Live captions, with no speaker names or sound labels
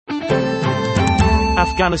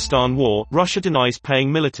Afghanistan war, Russia denies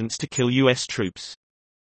paying militants to kill U.S. troops.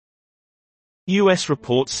 U.S.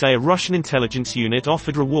 reports say a Russian intelligence unit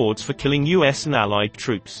offered rewards for killing U.S. and allied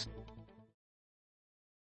troops.